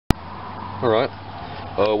Alright,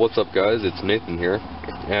 what's up guys, it's Nathan here,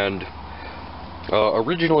 and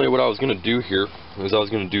originally what I was going to do here is I was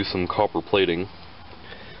going to do some copper plating,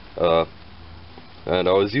 and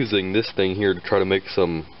I was using this thing here to try to make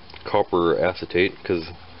some copper acetate, because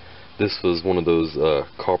this was one of those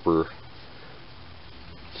copper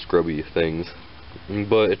scrubby things,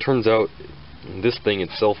 but it turns out this thing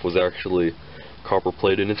itself was actually copper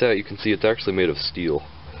plated, and you can see it's actually made of steel.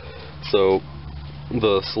 So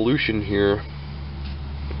the solution here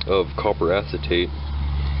of copper acetate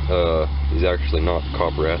is actually not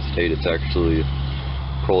copper acetate, it's actually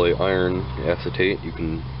probably iron acetate. You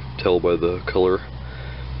can tell by the color.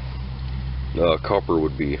 Copper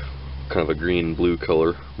would be kind of a green-blue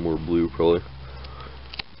color, more blue probably.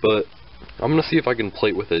 But I'm gonna see if I can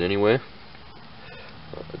plate with it anyway,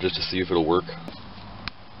 just to see if it'll work.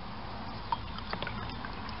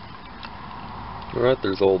 Alright,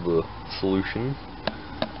 there's all the solution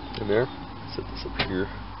in there. Set this up here,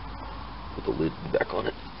 put the lid back on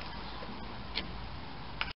it.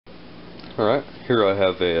 Alright, here I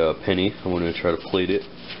have a penny. I'm going to try to plate it.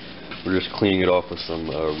 We're just cleaning it off with some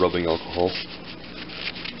rubbing alcohol,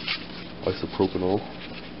 isopropanol.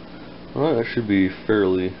 Alright, that should be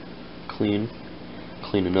fairly clean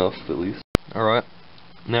enough at least. Alright,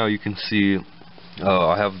 now you can see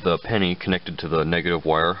I have the penny connected to the negative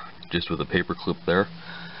wire, just with a paper clip there.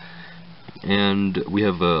 And we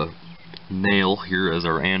have a nail here as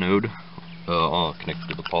our anode, connected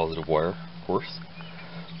to the positive wire, of course.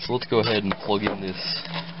 So let's go ahead and plug in this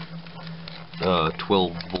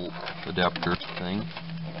 12-volt adapter thing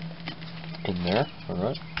in there.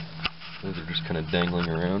 Alright. Those are just kind of dangling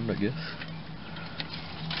around, I guess.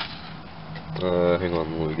 Hang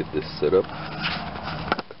on, let me get this set up.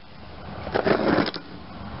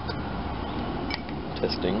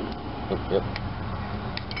 Testing. Oh, yep.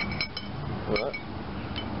 Alright.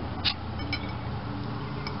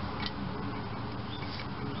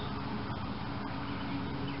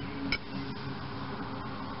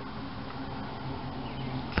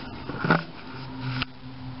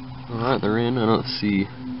 Alright, they're in.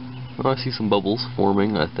 I see some bubbles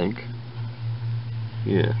forming, I think.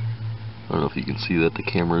 Yeah. I don't know if you can see that. The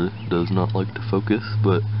camera does not like to focus,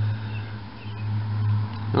 but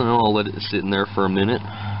I don't know, I'll let it sit in there for a minute.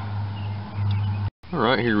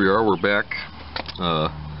 Alright, here we are, we're back.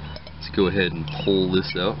 Let's go ahead and pull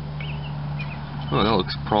this out. Oh, that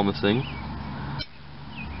looks promising.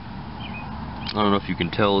 I don't know if you can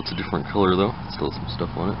tell, it's a different color though. Still some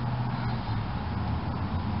stuff on it.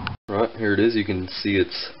 Alright, here it is. You can see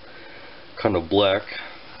it's kind of black.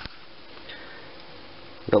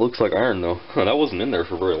 That looks like iron though. Huh, that wasn't in there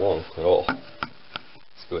for very long at all.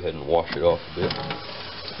 Let's go ahead and wash it off a bit.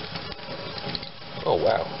 Oh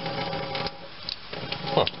wow.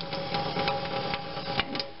 Huh.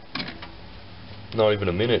 Not even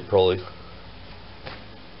a minute probably.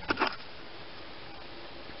 I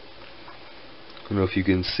don't know if you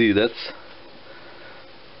can see, that's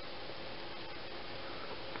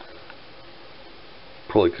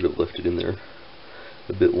probably could have left it in there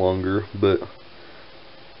a bit longer, but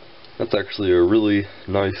that's actually a really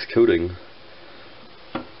nice coating.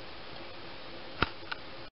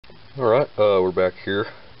 Alright, we're back here.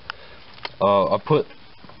 I put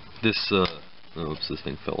this, oops, this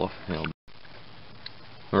thing fell off.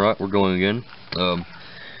 Alright, we're going again.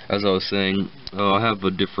 As I was saying, I have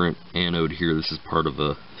a different anode here. This is part of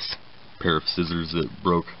a pair of scissors that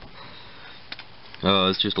broke.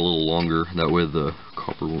 It's just a little longer, that way the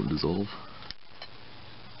copper won't dissolve.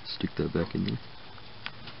 Stick that back in there.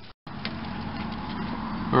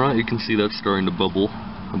 Alright, you can see that's starting to bubble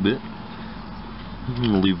a bit. I'm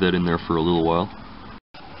going to leave that in there for a little while.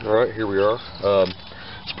 Alright, here we are.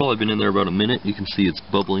 It's probably been in there about a minute. You can see it's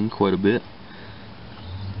bubbling quite a bit.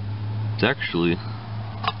 It's actually,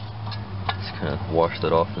 let's kind of wash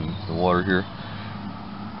that off in the water here.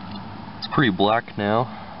 It's pretty black now.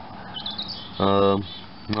 I'm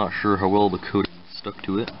not sure how well the coating stuck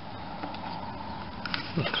to it.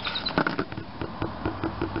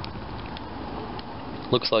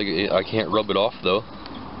 Looks like I can't rub it off though,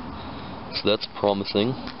 so that's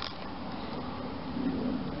promising.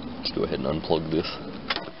 Let's go ahead and unplug this.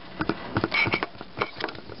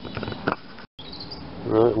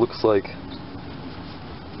 Alright, looks like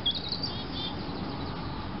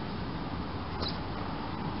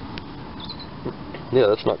yeah,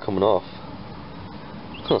 that's not coming off.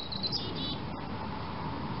 Huh.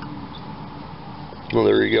 Well,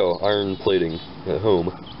 there you go, iron plating at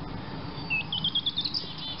home.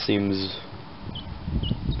 Seems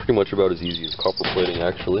pretty much about as easy as copper plating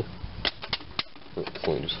actually. Oh,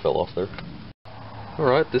 something just fell off there.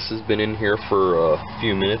 Alright, this has been in here for a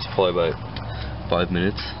few minutes, probably about 5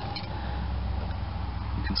 minutes.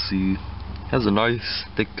 You can see it has a nice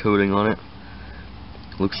thick coating on it.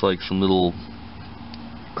 Looks like some little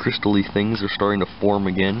crystally things are starting to form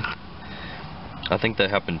again. I think that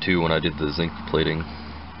happened too when I did the zinc plating.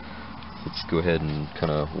 Let's go ahead and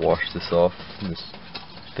kind of wash this off, this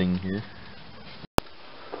thing here.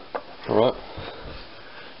 Alright.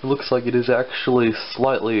 It looks like it is actually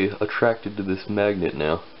slightly attracted to this magnet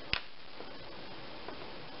now.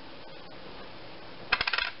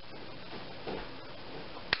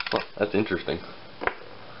 Well, that's interesting.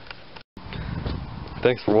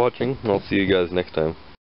 Thanks for watching, and I'll see you guys next time.